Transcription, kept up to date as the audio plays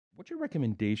What's your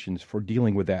recommendations for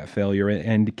dealing with that failure?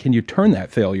 And can you turn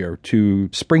that failure to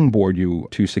springboard you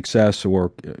to success,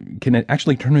 or can it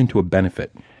actually turn into a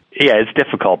benefit? Yeah, it's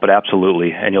difficult, but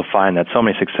absolutely. And you'll find that so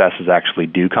many successes actually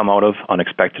do come out of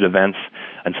unexpected events.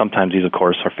 And sometimes these, of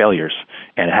course, are failures.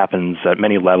 And it happens at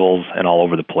many levels and all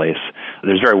over the place.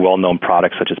 There's very well-known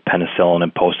products such as penicillin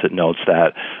and Post-it notes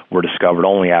that were discovered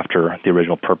only after the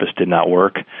original purpose did not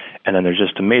work. And then there's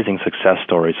just amazing success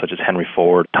stories such as Henry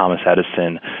Ford, Thomas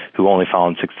Edison, who only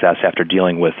found success after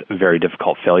dealing with very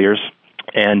difficult failures.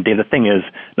 And Dave, the thing is,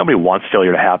 nobody wants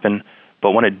failure to happen.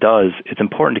 But when it does, it's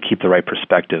important to keep the right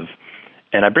perspective.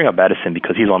 And I bring up Edison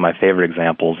because he's one of my favorite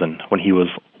examples. And when he was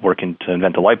working to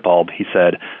invent the light bulb, he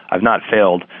said, "I've not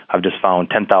failed. I've just found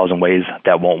 10,000 ways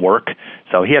that won't work."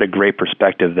 So he had a great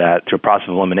perspective that through a process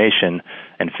of elimination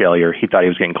and failure, he thought he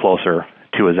was getting closer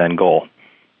to his end goal.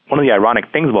 One of the ironic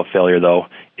things about failure, though,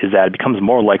 is that it becomes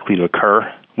more likely to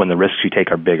occur when the risks you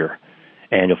take are bigger.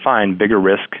 And you'll find bigger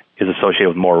risk is associated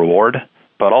with more reward,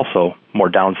 but also more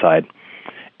downside.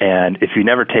 And if you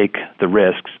never take the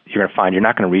risks, you're going to find you're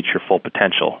not going to reach your full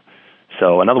potential.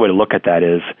 So another way to look at that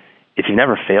is, if you've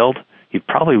never failed, you've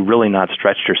probably really not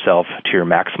stretched yourself to your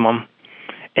maximum.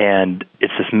 And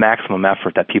it's this maximum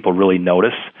effort that people really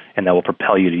notice and that will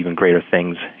propel you to even greater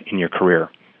things in your career.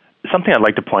 Something I'd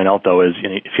like to point out, though, is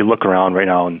if you look around right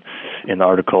now in the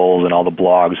articles and all the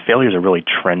blogs, failure is a really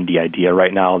trendy idea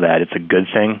right now that it's a good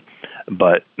thing.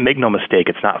 But make no mistake,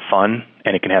 it's not fun,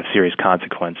 and it can have serious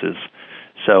consequences.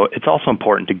 So it's also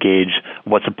important to gauge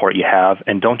what support you have,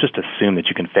 and don't just assume that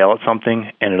you can fail at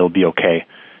something and it'll be okay.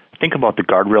 Think about the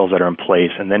guardrails that are in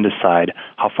place and then decide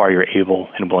how far you're able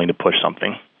and willing to push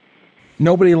something.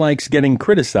 Nobody likes getting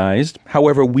criticized.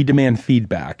 However, we demand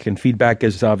feedback, and feedback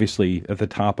is obviously at the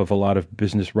top of a lot of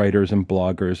business writers and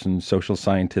bloggers and social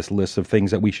scientists' lists of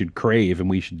things that we should crave and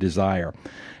we should desire.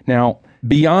 Now,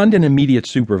 beyond an immediate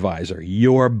supervisor,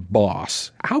 your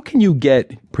boss, how can you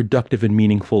get productive and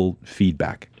meaningful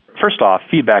feedback? First off,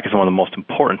 feedback is one of the most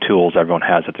important tools everyone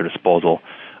has at their disposal.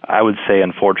 I would say,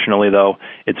 unfortunately, though,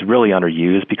 it's really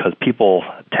underused because people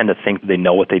tend to think they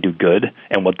know what they do good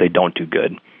and what they don't do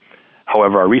good.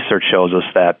 However, our research shows us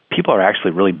that people are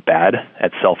actually really bad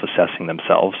at self-assessing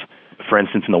themselves. For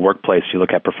instance, in the workplace, you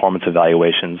look at performance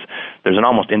evaluations, there's an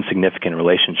almost insignificant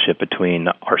relationship between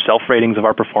our self-ratings of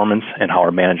our performance and how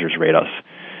our managers rate us.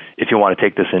 If you want to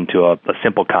take this into a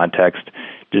simple context,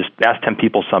 just ask 10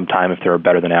 people sometime if they're a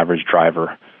better than average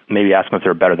driver. Maybe ask them if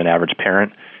they're a better than average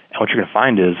parent. And what you're going to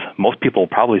find is most people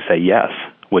will probably say yes,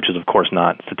 which is, of course,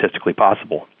 not statistically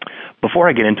possible. Before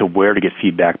I get into where to get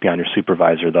feedback beyond your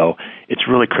supervisor, though, it's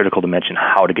really critical to mention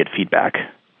how to get feedback.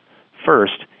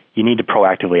 First, you need to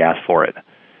proactively ask for it.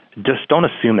 Just don't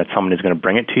assume that someone is going to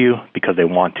bring it to you because they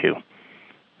want to.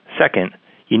 Second,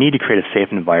 you need to create a safe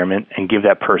environment and give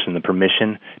that person the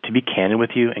permission to be candid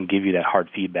with you and give you that hard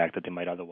feedback that they might otherwise